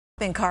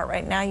cart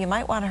right now, you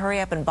might want to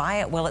hurry up and buy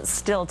it while it's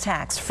still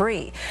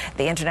tax-free.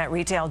 The internet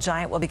retail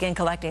giant will begin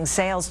collecting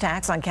sales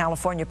tax on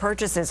California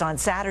purchases on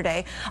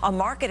Saturday. A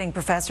marketing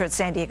professor at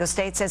San Diego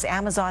State says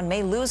Amazon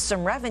may lose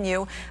some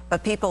revenue,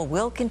 but people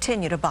will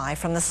continue to buy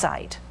from the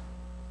site.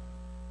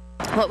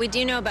 What we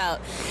do know about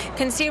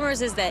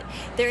consumers is that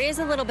there is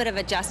a little bit of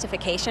a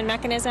justification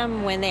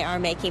mechanism when they are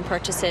making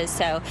purchases.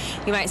 So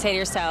you might say to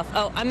yourself,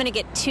 oh, I'm going to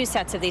get 2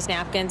 sets of these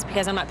napkins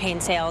because I'm not paying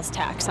sales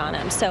tax on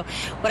them. So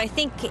what I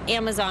think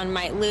Amazon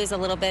might lose a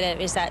little bit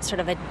of is that sort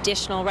of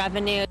additional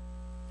revenue.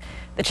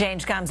 The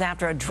change comes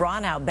after a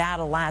drawn-out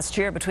battle last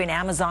year between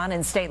Amazon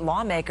and state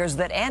lawmakers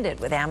that ended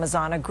with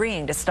Amazon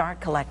agreeing to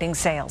start collecting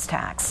sales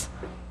tax.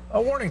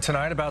 A warning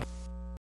tonight about